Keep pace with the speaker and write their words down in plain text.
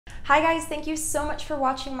Hi guys, thank you so much for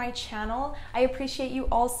watching my channel. I appreciate you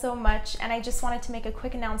all so much, and I just wanted to make a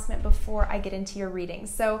quick announcement before I get into your reading.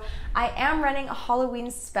 So I am running a Halloween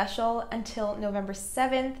special until November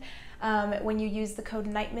 7th. When you use the code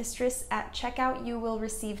NIGHTMISTRESS at checkout, you will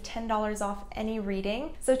receive $10 off any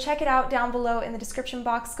reading. So check it out down below in the description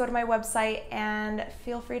box. Go to my website and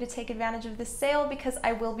feel free to take advantage of this sale because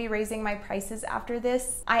I will be raising my prices after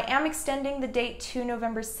this. I am extending the date to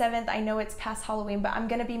November 7th. I know it's past Halloween, but I'm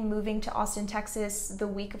going to be moving to Austin, Texas the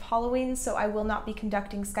week of Halloween, so I will not be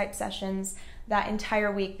conducting Skype sessions that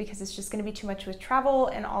entire week because it's just going to be too much with travel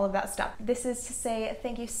and all of that stuff. This is to say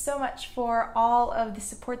thank you so much for all of the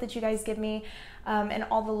support that you guys give me and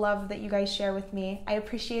all the love that you guys share with me. I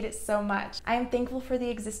appreciate it so much. I am thankful for the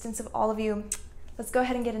existence of all of you. Let's go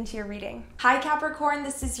ahead and get into your reading. Hi Capricorn,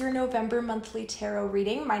 this is your November monthly tarot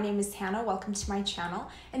reading. My name is Hannah, welcome to my channel,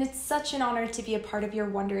 and it's such an honor to be a part of your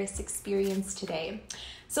wondrous experience today.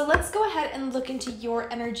 So let's go ahead and look into your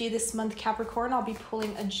energy this month, Capricorn. I'll be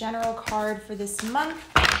pulling a general card for this month.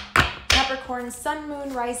 Capricorn, Sun,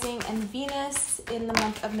 Moon, Rising, and Venus in the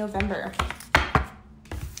month of November.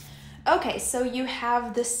 Okay, so you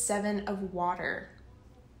have the Seven of Water.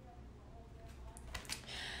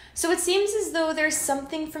 So it seems as though there's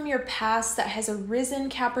something from your past that has arisen,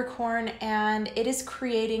 Capricorn, and it is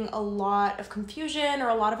creating a lot of confusion or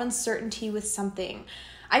a lot of uncertainty with something.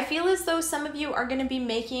 I feel as though some of you are going to be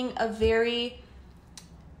making a very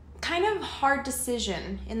kind of hard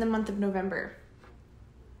decision in the month of November.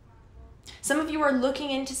 Some of you are looking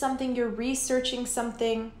into something, you're researching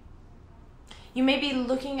something. You may be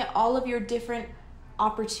looking at all of your different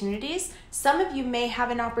opportunities. Some of you may have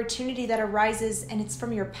an opportunity that arises and it's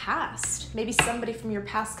from your past. Maybe somebody from your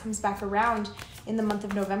past comes back around in the month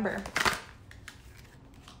of November.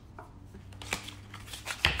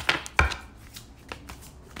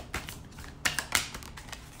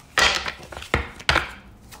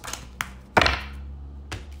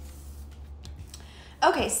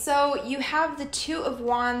 Okay, so you have the Two of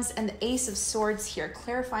Wands and the Ace of Swords here,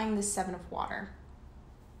 clarifying the Seven of Water.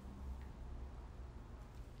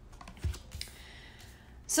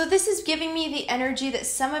 So this is giving me the energy that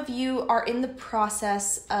some of you are in the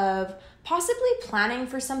process of possibly planning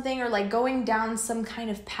for something or like going down some kind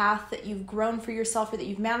of path that you've grown for yourself or that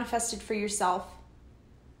you've manifested for yourself.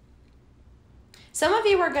 Some of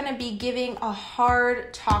you are going to be giving a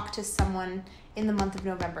hard talk to someone in the month of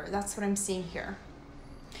November. That's what I'm seeing here.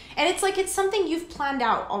 And it's like it's something you've planned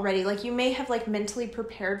out already. Like you may have like mentally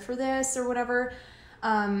prepared for this or whatever.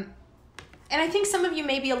 And I think some of you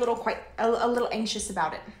may be a little anxious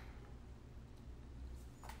about it.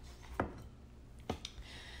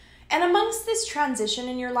 And amongst this transition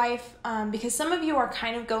in your life, because some of you are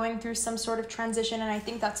kind of going through some sort of transition, and I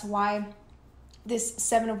think that's why this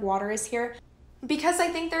Seven of Water is here. Because I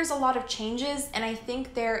think there's a lot of changes, and I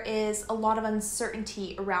think there is a lot of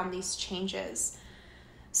uncertainty around these changes.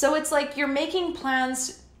 So it's like you're making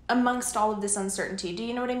plans amongst all of this uncertainty. Do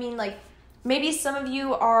you know what I mean? Like maybe some of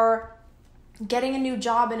you are getting a new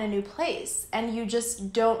job in a new place and you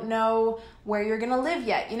just don't know where you're going to live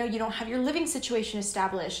yet. You know, you don't have your living situation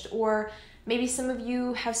established, or maybe some of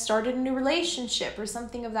you have started a new relationship or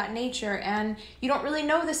something of that nature and you don't really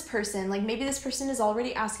know this person. Like maybe this person is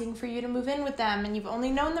already asking for you to move in with them and you've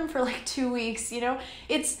only known them for like 2 weeks, you know?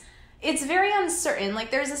 It's very uncertain. Like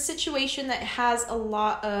there's a situation that has a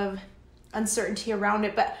lot of uncertainty around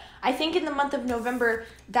it, but I think in the month of November,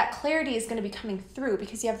 that clarity is going to be coming through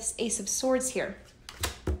because you have this Ace of Swords here.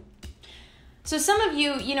 So some of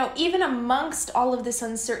you, you know, even amongst all of this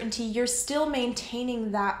uncertainty, you're still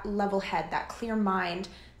maintaining that level head, that clear mind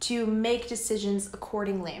to make decisions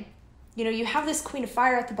accordingly. You know, you have this Queen of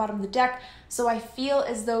Fire at the bottom of the deck, so I feel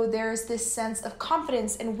as though there's this sense of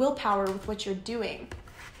confidence and willpower with what you're doing.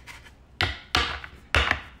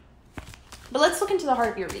 But let's look into the heart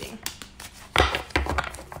of your reading.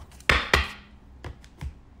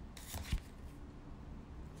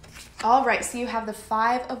 All right, so you have the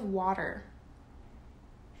Five of Water.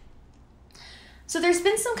 So there's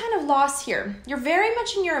been some kind of loss here. You're very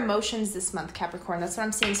much in your emotions this month, Capricorn. That's what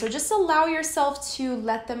I'm seeing. So just allow yourself to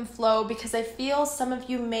let them flow because I feel some of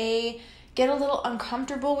you may get a little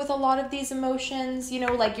uncomfortable with a lot of these emotions. You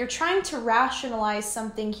know, like you're trying to rationalize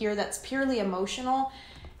something here that's purely emotional.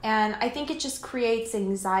 And I think it just creates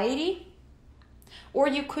anxiety. Or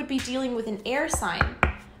you could be dealing with an air sign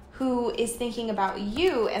who is thinking about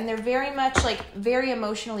you and they're very much like very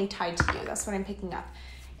emotionally tied to you. That's what I'm picking up.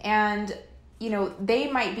 And, you know,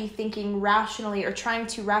 they might be thinking rationally or trying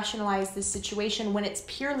to rationalize this situation when it's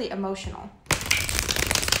purely emotional.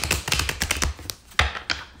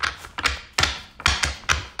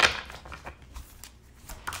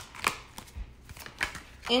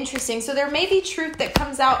 Interesting. So there may be truth that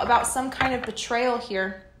comes out about some kind of betrayal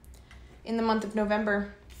here in the month of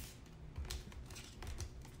November.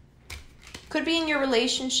 Could be in your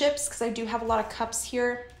relationships, because I do have a lot of cups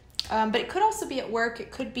here. But it could also be at work. It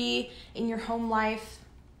could be in your home life.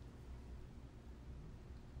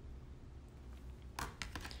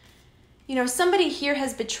 You know, somebody here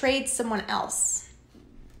has betrayed someone else.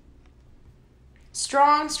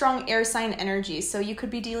 Strong, strong air sign energy. So you could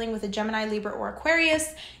be dealing with a Gemini, Libra, or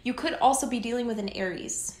Aquarius. You could also be dealing with an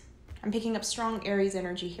Aries. I'm picking up strong Aries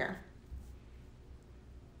energy here.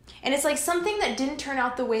 And it's like something that didn't turn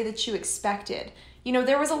out the way that you expected. You know,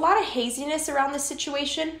 there was a lot of haziness around this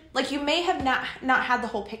situation. Like you may have not had the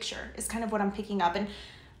whole picture is kind of what I'm picking up. And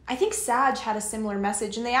I think Sag had a similar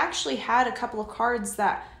message. And they actually had a couple of cards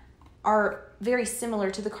that are very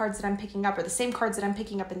similar to the cards that I'm picking up, or the same cards that I'm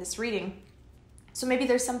picking up in this reading. So maybe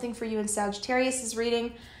there's something for you in Sagittarius's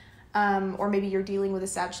reading, or maybe you're dealing with a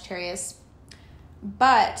Sagittarius.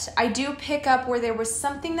 But I do pick up where there was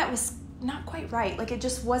something that was not quite right. Like it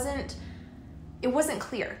wasn't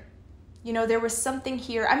clear. You know, there was something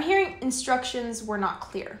here. I'm hearing instructions were not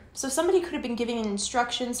clear. So somebody could have been giving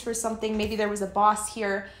instructions for something. Maybe there was a boss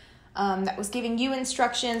here that was giving you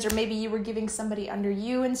instructions, or maybe you were giving somebody under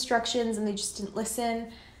you instructions and they just didn't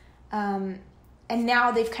listen. And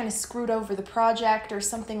now they've kind of screwed over the project or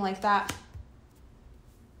something like that.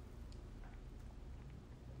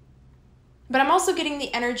 But I'm also getting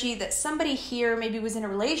the energy that somebody here maybe was in a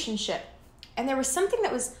relationship and there was something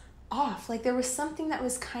that was off. Like there was something that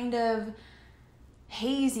was kind of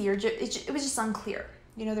hazy, or it was just unclear.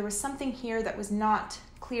 You know, there was something here that was not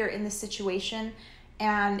clear in this situation,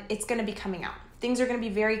 and it's going to be coming out. Things are going to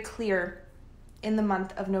be very clear in the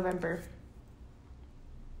month of November.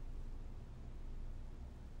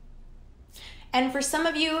 And for some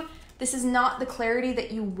of you, this is not the clarity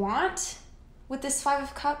that you want with this Five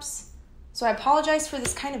of Cups. So I apologize for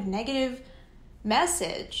this kind of negative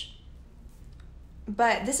message.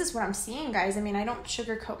 But this is what I'm seeing, guys. I mean, I don't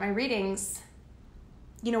sugarcoat my readings.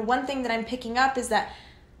 You know, one thing that I'm picking up is that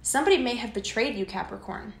somebody may have betrayed you,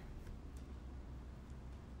 Capricorn.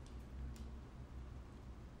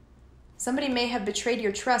 Somebody may have betrayed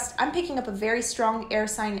your trust. I'm picking up a very strong air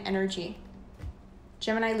sign energy.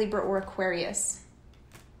 Gemini, Libra, or Aquarius.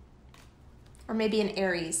 Or maybe an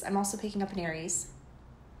Aries. I'm also picking up an Aries.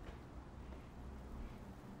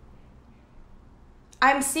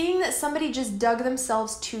 I'm seeing that somebody just dug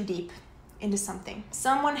themselves too deep into something.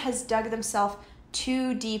 Someone has dug themselves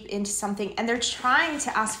too deep into something and they're trying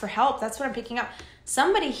to ask for help. That's what I'm picking up.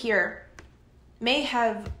 Somebody here may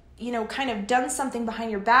have, you know, kind of done something behind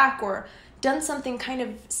your back or done something kind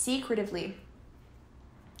of secretively.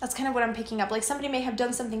 That's kind of what I'm picking up. Like somebody may have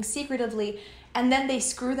done something secretively and then they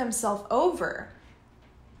screw themselves over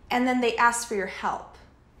and then they ask for your help.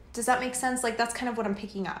 Does that make sense? Like that's kind of what I'm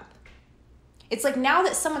picking up. It's like now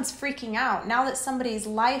that someone's freaking out, now that somebody's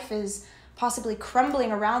life is possibly crumbling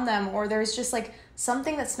around them, or there's just like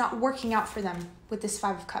something that's not working out for them with this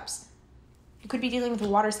Five of Cups. You could be dealing with a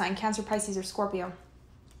water sign, Cancer, Pisces, or Scorpio.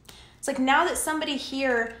 It's like now that somebody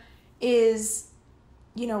here is,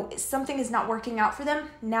 you know, something is not working out for them,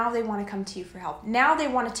 now they want to come to you for help. Now they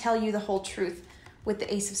want to tell you the whole truth with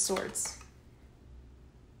the Ace of Swords.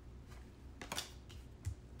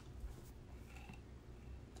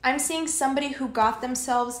 I'm seeing somebody who got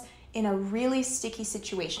themselves in a really sticky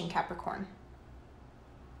situation, Capricorn.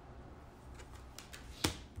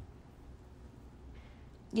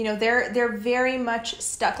 You know, they're very much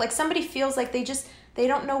stuck. Like somebody feels like they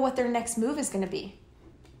don't know what their next move is going to be.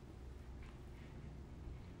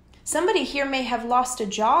 Somebody here may have lost a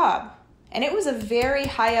job, and it was a very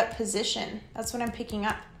high up position. That's what I'm picking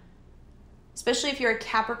up. Especially if you're a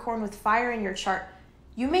Capricorn with fire in your chart.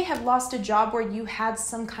 You may have lost a job where you had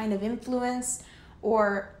some kind of influence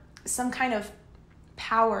or some kind of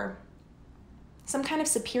power, some kind of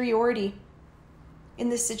superiority in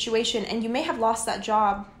this situation, and you may have lost that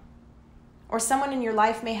job. Or someone in your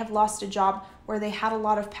life may have lost a job where they had a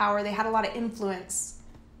lot of power, they had a lot of influence,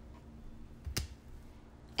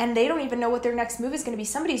 and they don't even know what their next move is going to be.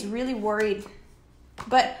 Somebody's really worried.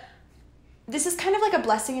 But this is kind of like a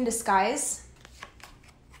blessing in disguise,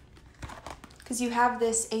 because you have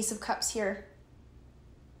this Ace of Cups here.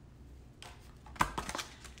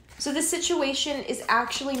 So this situation is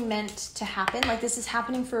actually meant to happen. Like this is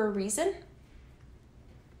happening for a reason.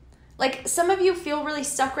 Like some of you feel really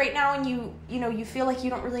stuck right now, and you feel like you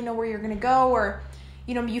don't really know where you're going to go, or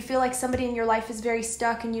you feel like somebody in your life is very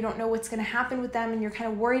stuck and you don't know what's going to happen with them and you're kind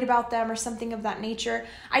of worried about them or something of that nature.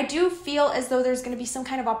 I do feel as though there's going to be some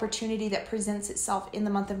kind of opportunity that presents itself in the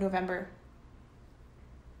month of November.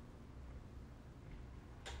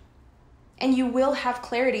 and you will have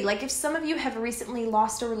clarity. Like if some of you have recently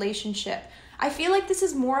lost a relationship, I feel like this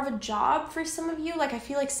is more of a job for some of you. Like I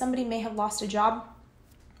feel like somebody may have lost a job.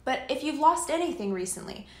 But if you've lost anything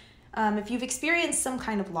recently, if you've experienced some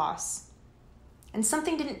kind of loss and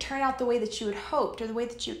something didn't turn out the way that you had hoped or the way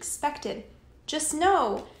that you expected, just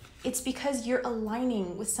know it's because you're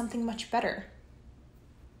aligning with something much better.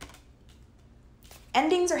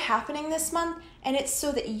 Endings are happening this month, and it's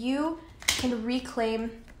so that you can reclaim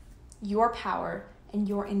your power and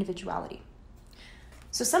your individuality.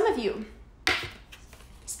 So some of you,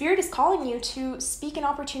 Spirit is calling you to speak an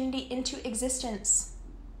opportunity into existence.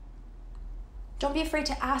 Don't be afraid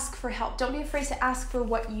to ask for help. Don't be afraid to ask for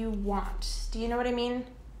what you want. Do you know what I mean?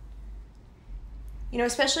 You know,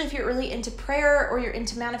 especially if you're really into prayer or you're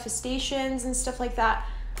into manifestations and stuff like that,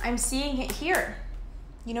 I'm seeing it here.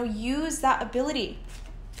 You know, use that ability.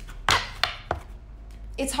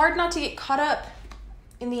 It's hard not to get caught up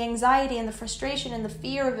in the anxiety and the frustration and the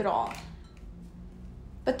fear of it all.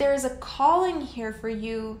 But there is a calling here for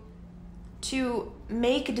you to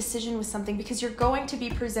make a decision with something because you're going to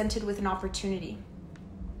be presented with an opportunity.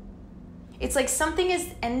 It's like something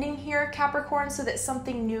is ending here, Capricorn, so that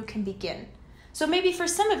something new can begin. So maybe for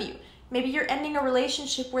some of you, maybe you're ending a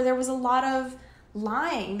relationship where there was a lot of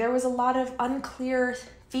lying, there was a lot of unclear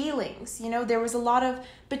feelings, you know, there was a lot of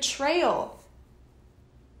betrayal.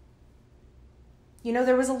 You know,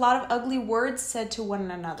 there was a lot of ugly words said to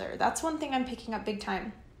one another. That's one thing I'm picking up big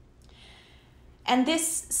time. And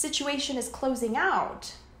this situation is closing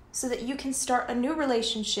out so that you can start a new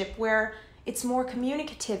relationship where it's more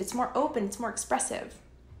communicative, it's more open, it's more expressive,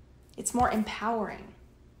 it's more empowering.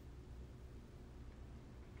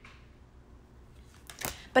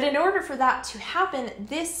 But in order for that to happen,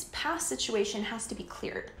 this past situation has to be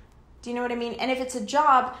cleared. Do you know what I mean? And if it's a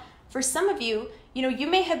job, for some of you, you know, you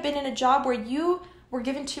may have been in a job where you were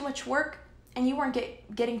given too much work and you weren't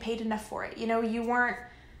getting paid enough for it. You know, you weren't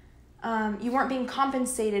being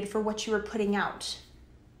compensated for what you were putting out.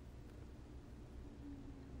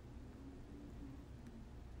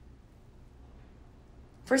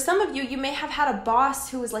 For some of you, you may have had a boss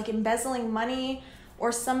who was like embezzling money,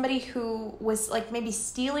 or somebody who was like maybe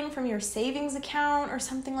stealing from your savings account or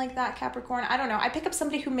something like that, Capricorn. I don't know. I pick up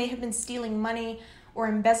somebody who may have been stealing money or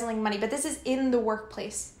embezzling money, but this is in the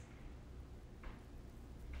workplace.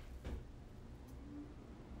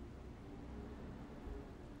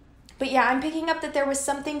 But yeah, I'm picking up that there was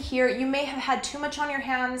something here. You may have had too much on your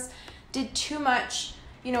hands, did too much,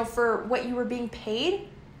 you know, for what you were being paid.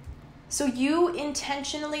 So you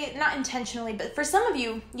intentionally, not intentionally, but for some of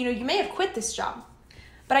you, you know, you may have quit this job.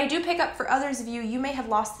 But I do pick up for others of you, you may have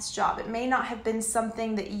lost this job. It may not have been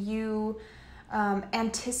something that you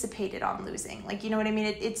anticipated on losing. Like, you know what I mean?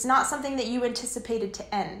 It's not something that you anticipated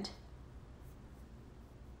to end.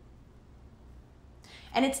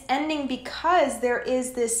 And it's ending because there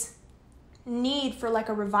is this need for like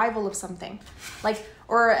a revival of something, like,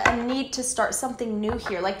 or a need to start something new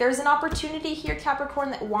here. Like there's an opportunity here,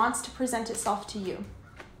 Capricorn, that wants to present itself to you.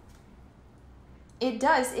 It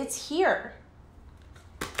does. It's here.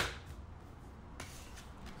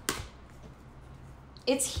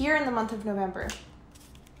 It's here in the month of November.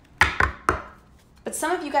 But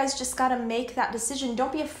some of you guys just got to make that decision.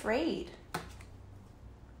 Don't be afraid.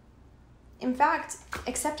 In fact,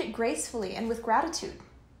 accept it gracefully and with gratitude.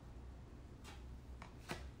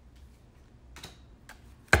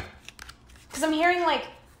 Because I'm hearing like,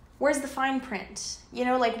 where's the fine print? You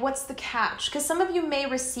know, like what's the catch? Because some of you may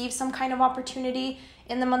receive some kind of opportunity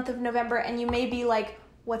in the month of November and you may be like,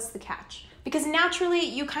 what's the catch? Because naturally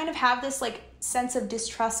you kind of have this like sense of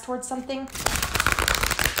distrust towards something. For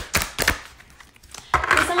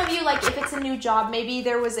some of you, like if it's a new job, maybe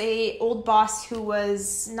there was a old boss who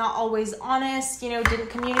was not always honest, you know, didn't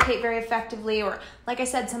communicate very effectively, or like I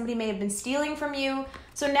said, somebody may have been stealing from you.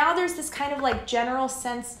 So now there's this kind of like general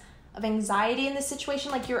sense of anxiety in this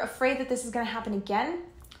situation, like you're afraid that this is going to happen again.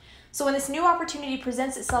 So when this new opportunity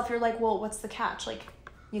presents itself, you're like, well, what's the catch? Like,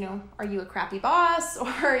 you know, are you a crappy boss?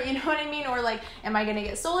 Or, you know what I mean? Or like, am I going to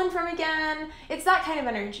get stolen from again? It's that kind of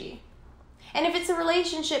energy. And if it's a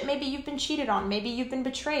relationship, maybe you've been cheated on. Maybe you've been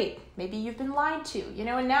betrayed. Maybe you've been lied to, you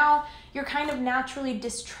know, and now you're kind of naturally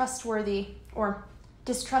distrustworthy or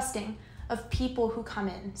distrusting of people who come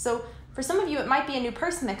in. So for some of you, it might be a new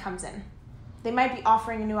person that comes in. They might be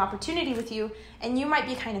offering a new opportunity with you, and you might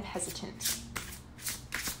be kind of hesitant.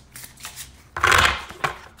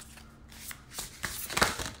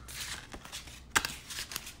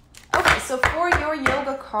 Okay, so for your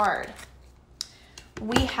yoga card,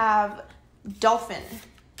 we have Dolphin.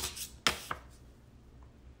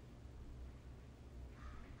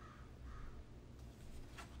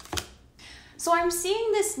 So I'm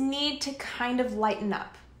seeing this need to kind of lighten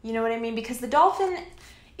up. You know what I mean? Because the dolphin,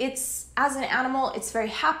 it's, as an animal, it's very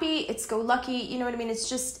happy, it's go-lucky, you know what I mean? It's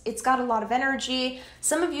just, it's got a lot of energy.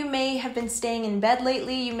 Some of you may have been staying in bed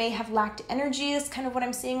lately. You may have lacked energy. That's kind of what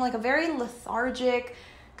I'm seeing, like a very lethargic,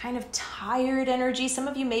 kind of tired energy. Some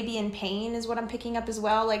of you may be in pain is what I'm picking up as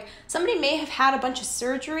well. Like somebody may have had a bunch of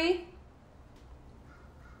surgery,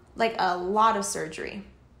 like a lot of surgery.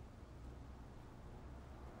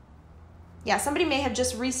 Yeah, somebody may have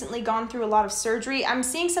just recently gone through a lot of surgery. I'm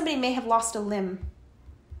seeing somebody may have lost a limb.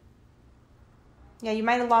 Yeah, you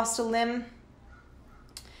might have lost a limb.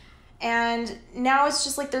 And now it's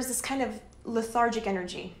just like there's this kind of lethargic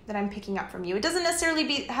energy that I'm picking up from you. It doesn't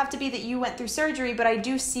necessarily have to be that you went through surgery, but I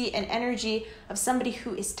do see an energy of somebody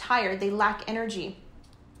who is tired. They lack energy.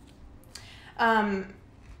 And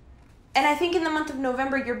I think in the month of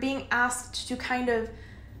November, you're being asked to kind of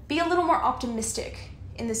be a little more optimistic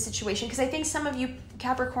in this situation, because I think some of you,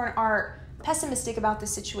 Capricorn, are pessimistic about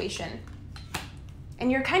this situation.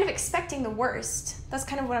 And you're kind of expecting the worst. That's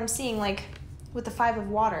kind of what I'm seeing, like with the 5 of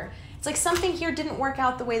water. It's like something here didn't work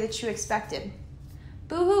out the way that you expected.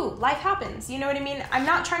 Boo-hoo, life happens. You know what I mean? I'm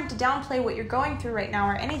not trying to downplay what you're going through right now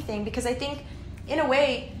or anything, because I think in a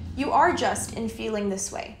way you are just in feeling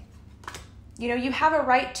this way. You know, you have a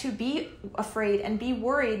right to be afraid and be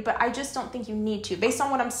worried, but I just don't think you need to. Based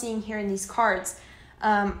on what I'm seeing here in these cards,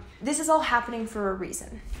 this is all happening for a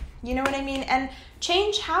reason. You know what I mean? And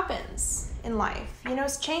change happens in life. You know,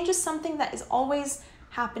 change is something that is always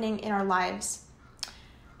happening in our lives.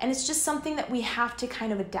 And it's just something that we have to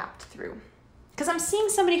kind of adapt through. Because I'm seeing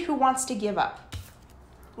somebody who wants to give up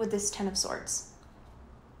with this 10 of Swords.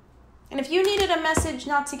 And if you needed a message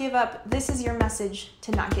not to give up, this is your message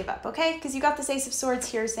to not give up, okay? Because you got this Ace of Swords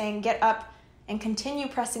here saying get up and continue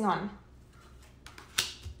pressing on.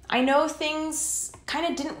 I know things kind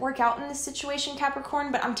of didn't work out in this situation,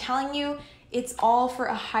 Capricorn, but I'm telling you, it's all for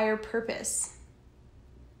a higher purpose.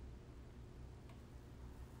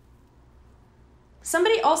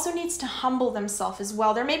 Somebody also needs to humble themselves as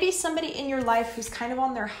well. There may be somebody in your life who's kind of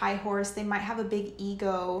on their high horse. They might have a big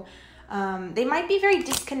ego. They might be very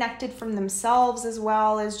disconnected from themselves as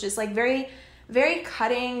well as just like very, very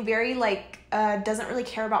cutting, very like doesn't really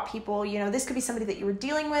care about people. You know, this could be somebody that you were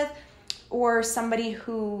dealing with, or somebody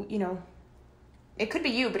who, you know, it could be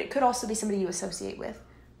you, but it could also be somebody you associate with.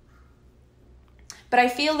 But I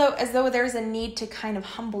feel though as though there's a need to kind of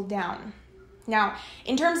humble down. Now,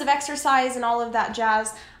 in terms of exercise and all of that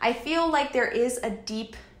jazz, I feel like there is a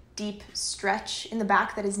deep, deep stretch in the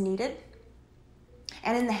back that is needed.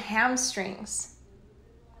 And in the hamstrings.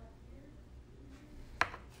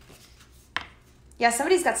 Yeah,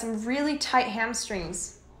 somebody's got some really tight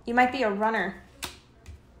hamstrings. You might be a runner.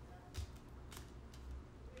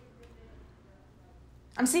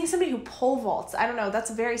 I'm seeing somebody who pole vaults. I don't know,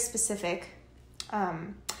 that's very specific.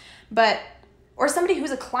 Or somebody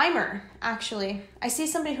who's a climber, actually. I see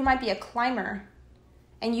somebody who might be a climber.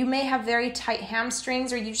 And you may have very tight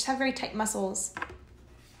hamstrings, or you just have very tight muscles.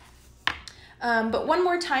 But one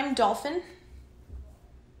more time, dolphin.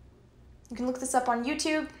 You can look this up on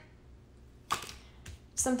YouTube.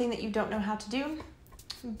 Something that you don't know how to do.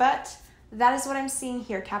 But that is what I'm seeing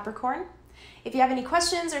here, Capricorn. If you have any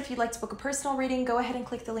questions or if you'd like to book a personal reading, go ahead and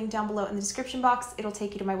click the link down below in the description box. It'll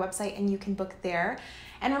take you to my website and you can book there.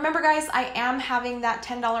 And remember guys, I am having that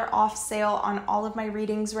 $10 off sale on all of my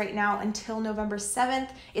readings right now until November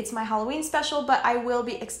 7th. It's my Halloween special, but I will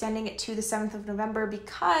be extending it to the 7th of November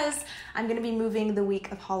because I'm going to be moving the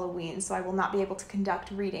week of Halloween. So I will not be able to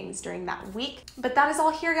conduct readings during that week. But that is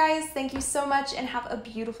all here guys. Thank you so much and have a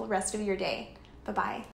beautiful rest of your day. Bye-bye.